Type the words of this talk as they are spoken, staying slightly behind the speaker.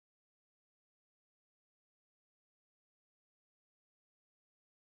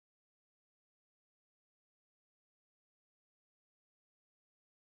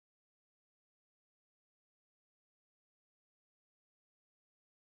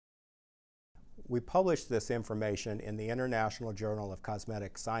We published this information in the International Journal of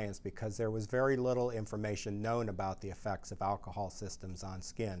Cosmetic Science because there was very little information known about the effects of alcohol systems on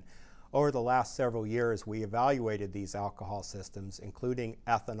skin. Over the last several years, we evaluated these alcohol systems, including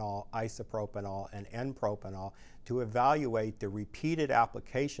ethanol, isopropanol, and n-propanol, to evaluate the repeated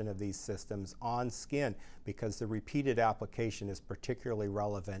application of these systems on skin because the repeated application is particularly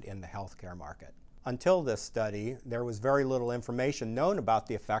relevant in the healthcare market. Until this study, there was very little information known about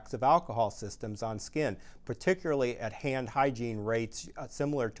the effects of alcohol systems on skin, particularly at hand hygiene rates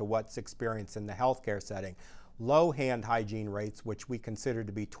similar to what's experienced in the healthcare setting. Low hand hygiene rates, which we consider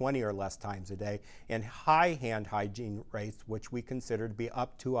to be 20 or less times a day, and high hand hygiene rates, which we consider to be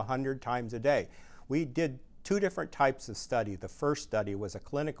up to 100 times a day. We did two different types of study. The first study was a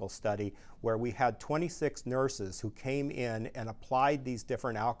clinical study where we had 26 nurses who came in and applied these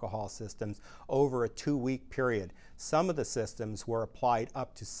different alcohol systems over a 2-week period. Some of the systems were applied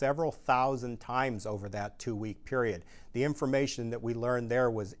up to several thousand times over that 2-week period. The information that we learned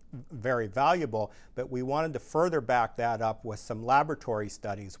there was very valuable, but we wanted to further back that up with some laboratory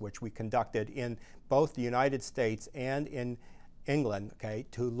studies which we conducted in both the United States and in England, okay,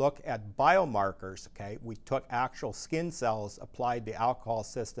 to look at biomarkers. Okay, we took actual skin cells, applied the alcohol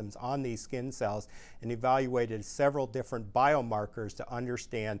systems on these skin cells, and evaluated several different biomarkers to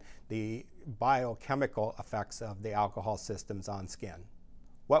understand the biochemical effects of the alcohol systems on skin.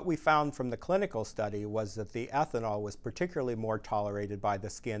 What we found from the clinical study was that the ethanol was particularly more tolerated by the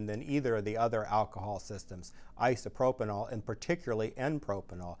skin than either of the other alcohol systems, isopropanol and particularly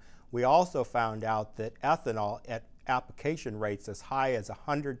n-propanol. We also found out that ethanol at application rates as high as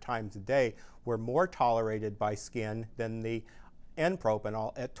 100 times a day were more tolerated by skin than the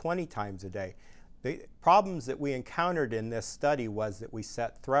n-propanol at 20 times a day. The problems that we encountered in this study was that we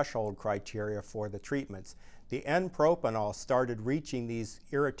set threshold criteria for the treatments. The n-propanol started reaching these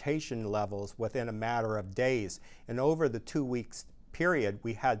irritation levels within a matter of days, and over the 2 weeks period,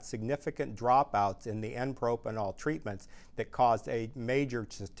 we had significant dropouts in the n-propanol treatments that caused a major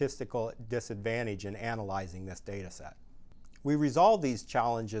statistical disadvantage in analyzing this data set. We resolved these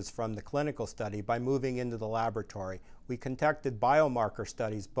challenges from the clinical study by moving into the laboratory. We conducted biomarker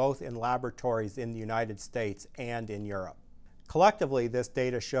studies both in laboratories in the United States and in Europe. Collectively, this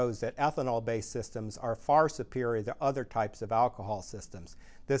data shows that ethanol-based systems are far superior to other types of alcohol systems.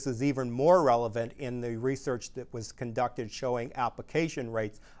 This is even more relevant in the research that was conducted showing application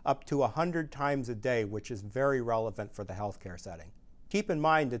rates up to 100 times a day, which is very relevant for the healthcare setting. Keep in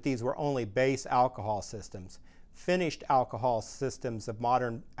mind that these were only base alcohol systems. Finished alcohol systems of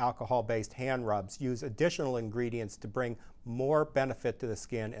modern alcohol-based hand rubs use additional ingredients to bring more benefit to the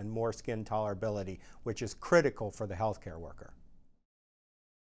skin and more skin tolerability, which is critical for the healthcare worker.